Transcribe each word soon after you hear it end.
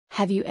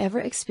Have you ever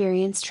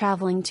experienced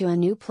traveling to a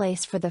new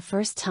place for the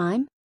first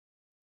time?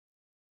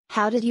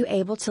 How did you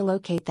able to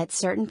locate that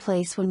certain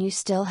place when you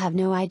still have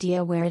no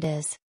idea where it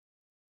is?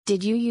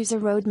 Did you use a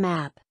road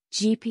map,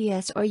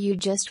 GPS, or you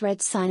just read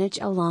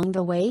signage along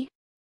the way?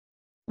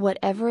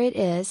 Whatever it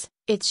is,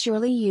 it's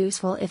surely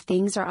useful if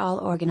things are all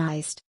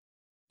organized.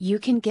 You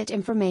can get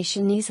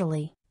information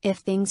easily, if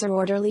things are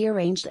orderly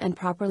arranged and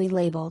properly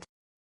labeled.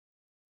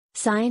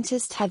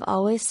 Scientists have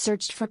always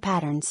searched for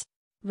patterns,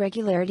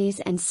 regularities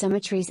and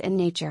symmetries in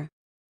nature.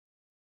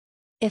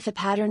 If a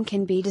pattern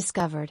can be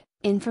discovered,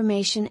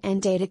 information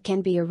and data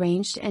can be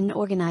arranged and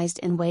organized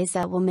in ways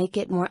that will make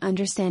it more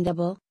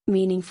understandable,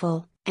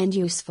 meaningful, and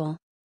useful.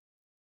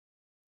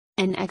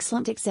 An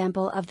excellent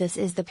example of this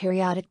is the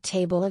periodic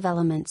table of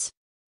elements.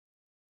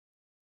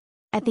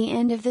 At the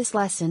end of this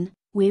lesson,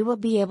 we will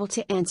be able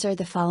to answer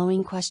the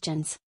following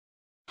questions.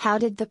 How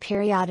did the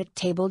periodic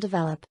table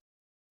develop?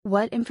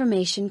 What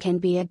information can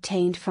be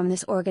obtained from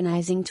this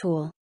organizing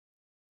tool?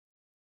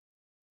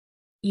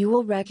 You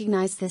will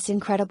recognize this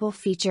incredible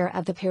feature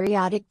of the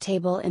periodic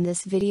table in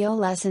this video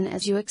lesson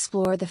as you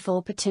explore the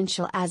full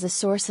potential as a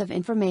source of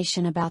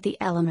information about the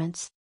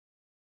elements.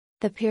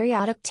 The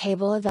periodic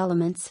table of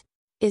elements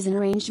is an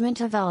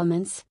arrangement of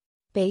elements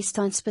based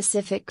on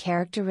specific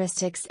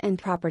characteristics and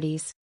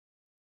properties,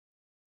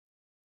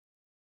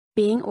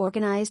 being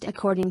organized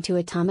according to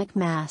atomic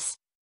mass,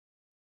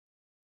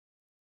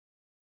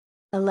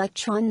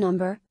 electron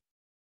number,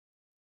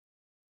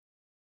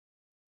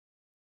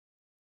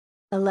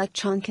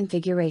 electron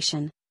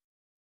configuration,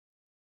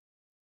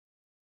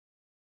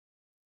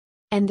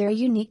 and their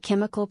unique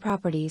chemical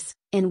properties,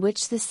 in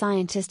which the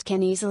scientist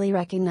can easily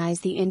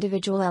recognize the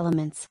individual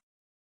elements.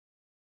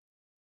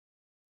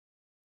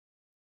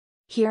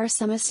 Here are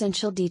some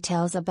essential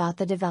details about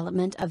the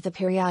development of the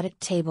periodic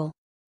table.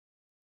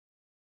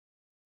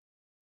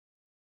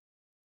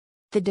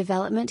 The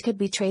development could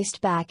be traced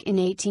back in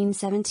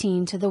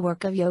 1817 to the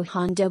work of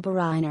Johann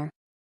Dobereiner,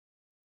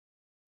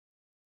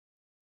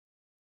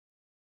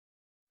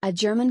 a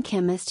German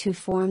chemist who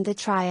formed the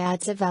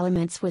triads of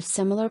elements with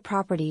similar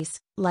properties,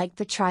 like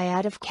the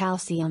triad of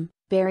calcium,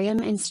 barium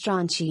and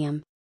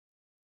strontium.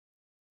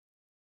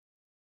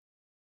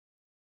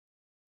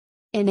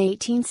 In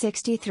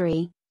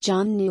 1863,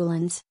 John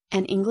Newlands,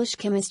 an English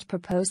chemist,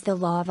 proposed the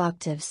law of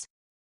octaves.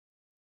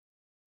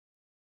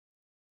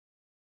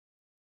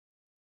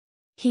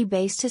 He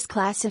based his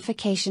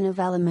classification of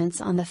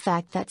elements on the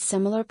fact that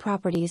similar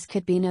properties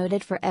could be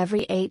noted for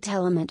every 8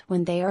 element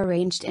when they are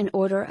arranged in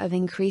order of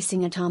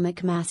increasing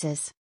atomic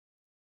masses.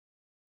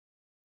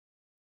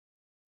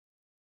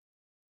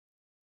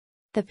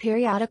 The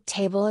periodic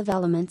table of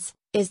elements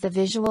is the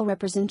visual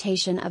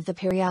representation of the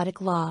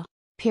periodic law.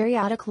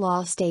 Periodic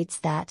law states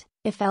that,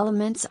 if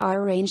elements are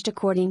arranged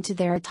according to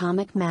their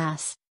atomic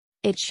mass,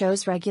 it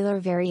shows regular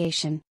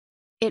variation.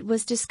 It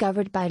was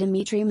discovered by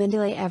Dmitry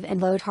Mendeleev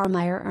and Lothar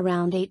Meyer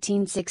around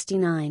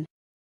 1869.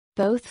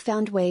 Both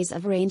found ways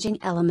of arranging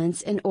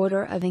elements in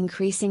order of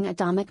increasing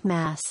atomic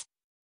mass.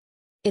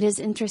 It is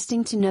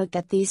interesting to note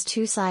that these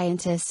two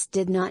scientists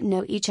did not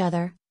know each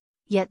other,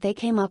 yet they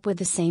came up with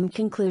the same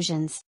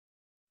conclusions.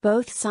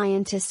 Both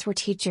scientists were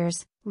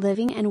teachers,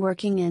 living and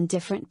working in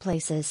different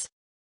places.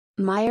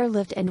 Meyer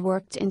lived and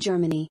worked in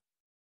Germany,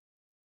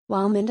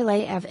 while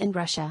Mendeleev in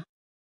Russia.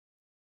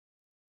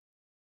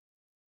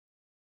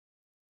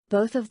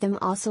 Both of them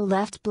also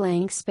left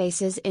blank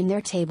spaces in their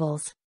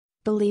tables,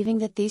 believing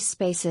that these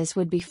spaces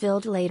would be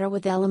filled later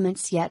with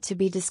elements yet to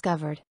be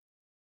discovered.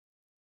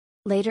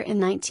 Later in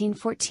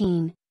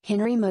 1914,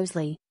 Henry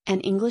Moseley, an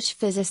English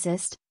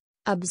physicist,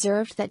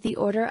 observed that the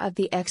order of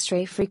the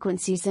X-ray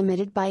frequencies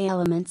emitted by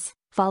elements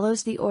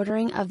follows the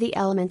ordering of the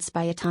elements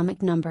by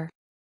atomic number.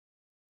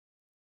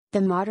 The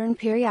modern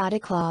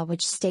periodic law,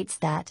 which states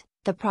that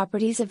the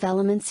properties of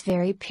elements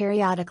vary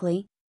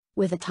periodically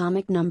with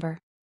atomic number.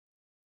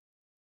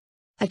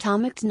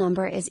 Atomic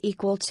number is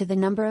equal to the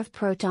number of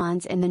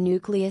protons in the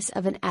nucleus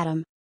of an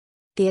atom.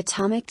 The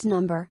atomic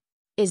number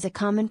is a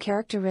common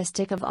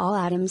characteristic of all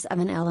atoms of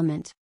an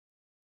element.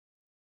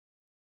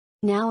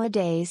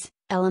 Nowadays,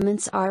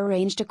 elements are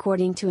arranged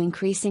according to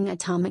increasing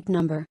atomic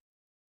number.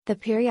 The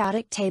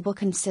periodic table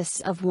consists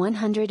of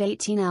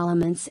 118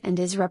 elements and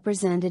is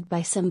represented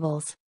by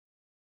symbols.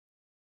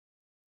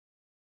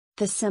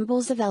 The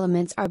symbols of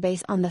elements are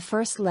based on the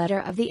first letter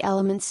of the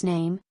element's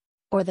name,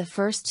 or the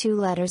first 2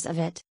 letters of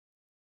it.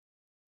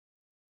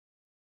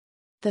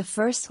 The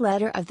first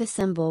letter of the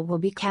symbol will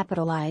be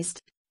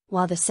capitalized,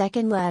 while the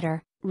second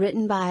letter,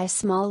 written by a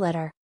small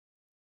letter.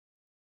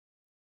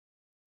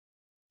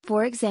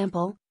 For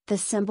example, the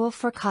symbol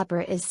for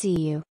copper is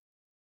Cu.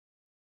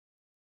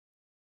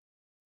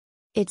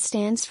 It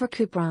stands for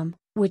cuprum,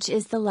 which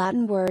is the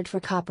Latin word for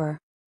copper.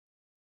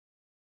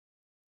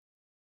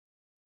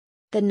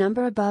 The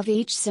number above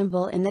each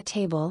symbol in the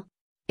table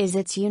is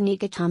its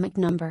unique atomic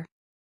number,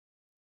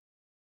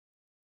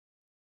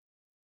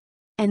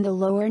 and the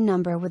lower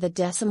number with a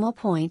decimal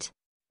point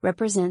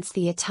represents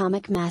the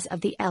atomic mass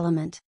of the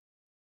element.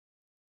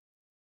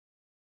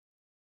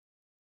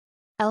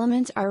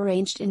 Elements are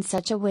arranged in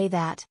such a way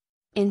that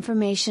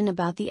information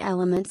about the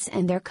elements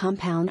and their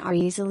compound are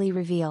easily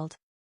revealed.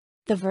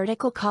 The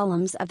vertical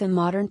columns of the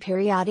modern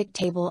periodic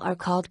table are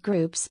called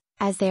groups,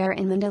 as they are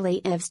in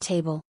Mendeleev's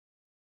table.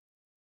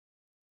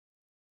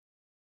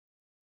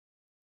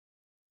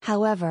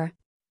 However,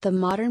 the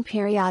modern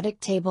periodic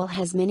table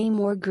has many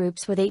more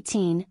groups with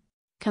 18,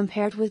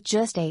 compared with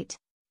just 8,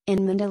 in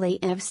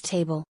Mendeleev's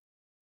table.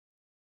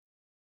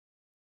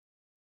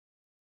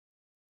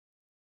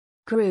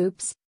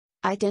 Groups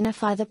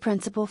identify the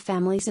principal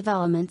families of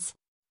elements,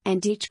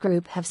 and each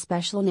group have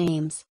special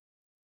names.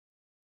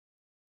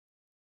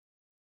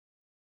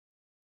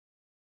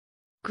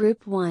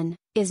 Group 1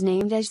 is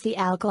named as the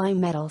alkali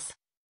metals.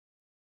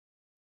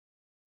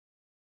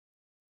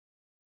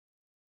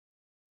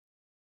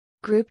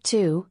 Group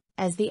 2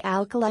 as the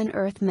alkaline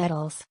earth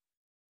metals.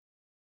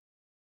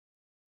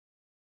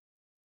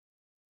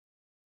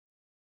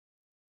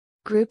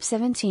 Group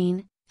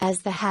 17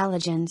 as the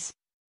halogens.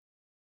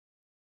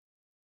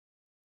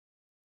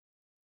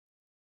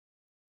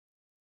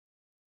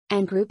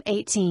 And Group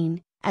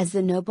 18 as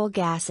the noble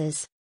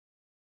gases.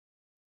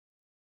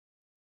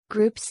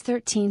 Groups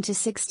 13 to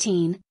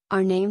 16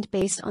 are named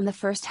based on the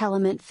first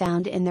element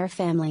found in their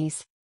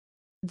families.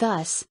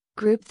 Thus,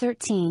 Group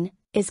 13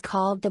 is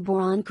called the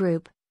boron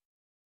group.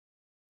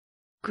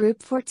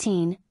 Group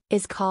 14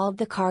 is called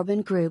the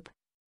carbon group.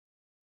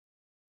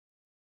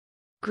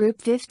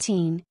 Group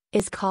 15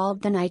 is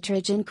called the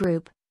nitrogen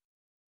group.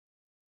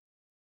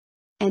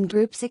 And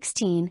Group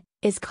 16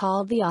 is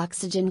called the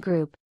oxygen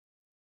group.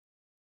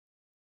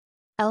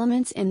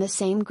 Elements in the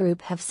same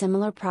group have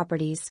similar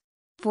properties.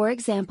 For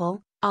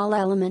example, all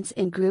elements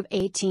in Group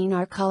 18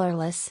 are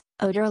colorless,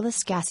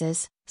 odorless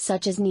gases,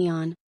 such as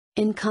neon.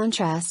 In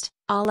contrast,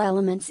 all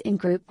elements in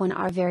Group 1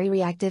 are very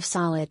reactive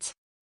solids.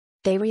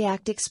 They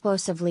react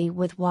explosively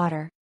with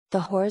water.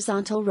 The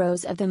horizontal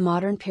rows of the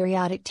modern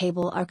periodic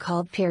table are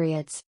called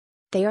periods.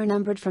 They are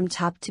numbered from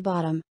top to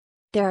bottom.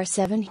 There are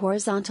 7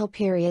 horizontal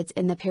periods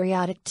in the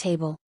periodic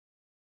table.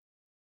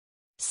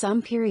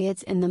 Some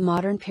periods in the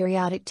modern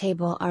periodic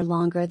table are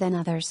longer than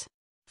others.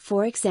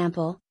 For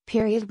example,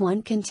 period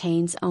 1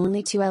 contains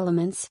only 2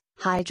 elements,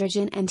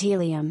 hydrogen and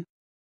helium.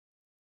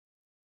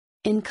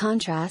 In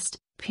contrast,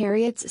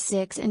 periods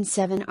 6 and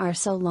 7 are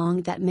so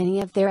long that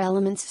many of their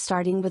elements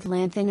starting with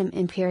lanthanum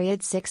in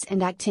period 6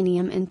 and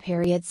actinium in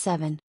period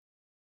 7.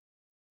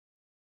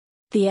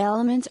 The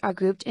elements are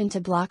grouped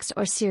into blocks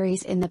or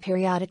series in the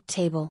periodic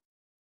table.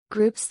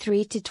 Groups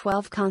 3 to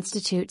 12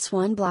 constitutes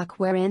one block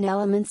wherein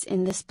elements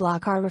in this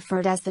block are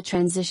referred as the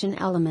transition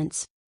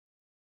elements.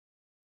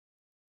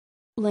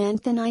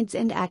 Lanthanides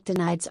and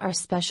actinides are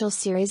special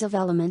series of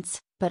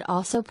elements, but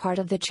also part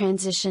of the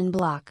transition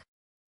block.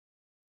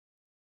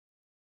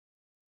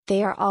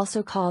 They are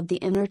also called the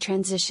inner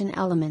transition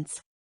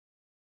elements.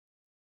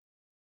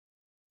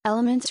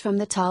 Elements from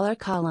the taller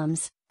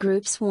columns,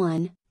 groups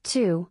 1,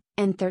 2,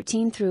 and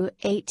 13 through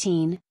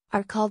 18,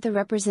 are called the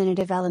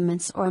representative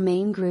elements or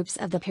main groups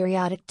of the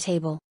periodic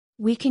table.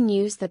 We can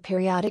use the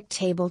periodic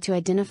table to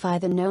identify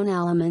the known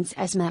elements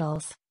as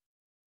metals,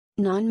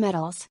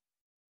 nonmetals,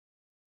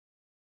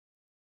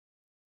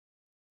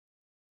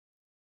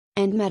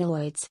 and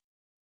metalloids.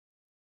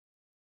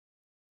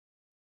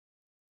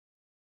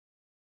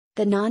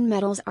 The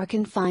nonmetals are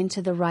confined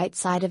to the right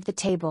side of the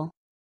table.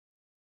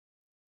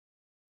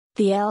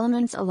 The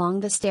elements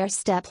along the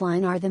stair-step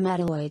line are the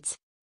metalloids.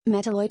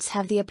 Metalloids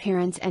have the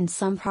appearance and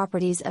some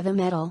properties of a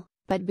metal,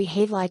 but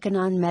behave like a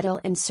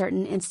nonmetal in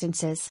certain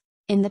instances.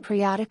 In the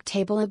periodic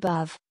table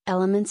above,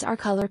 elements are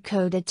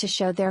color-coded to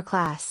show their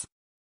class.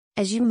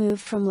 As you move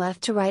from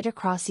left to right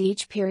across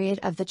each period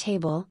of the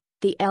table,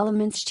 the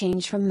elements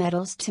change from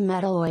metals to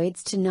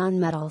metalloids to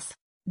nonmetals.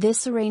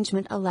 This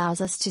arrangement allows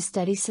us to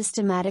study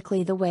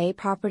systematically the way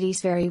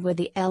properties vary with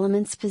the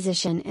element's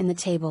position in the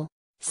table.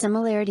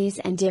 Similarities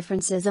and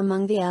differences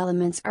among the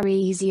elements are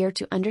easier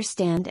to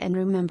understand and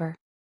remember.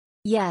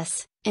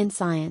 Yes, in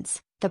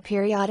science, the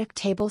periodic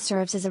table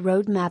serves as a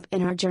roadmap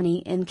in our journey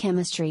in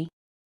chemistry.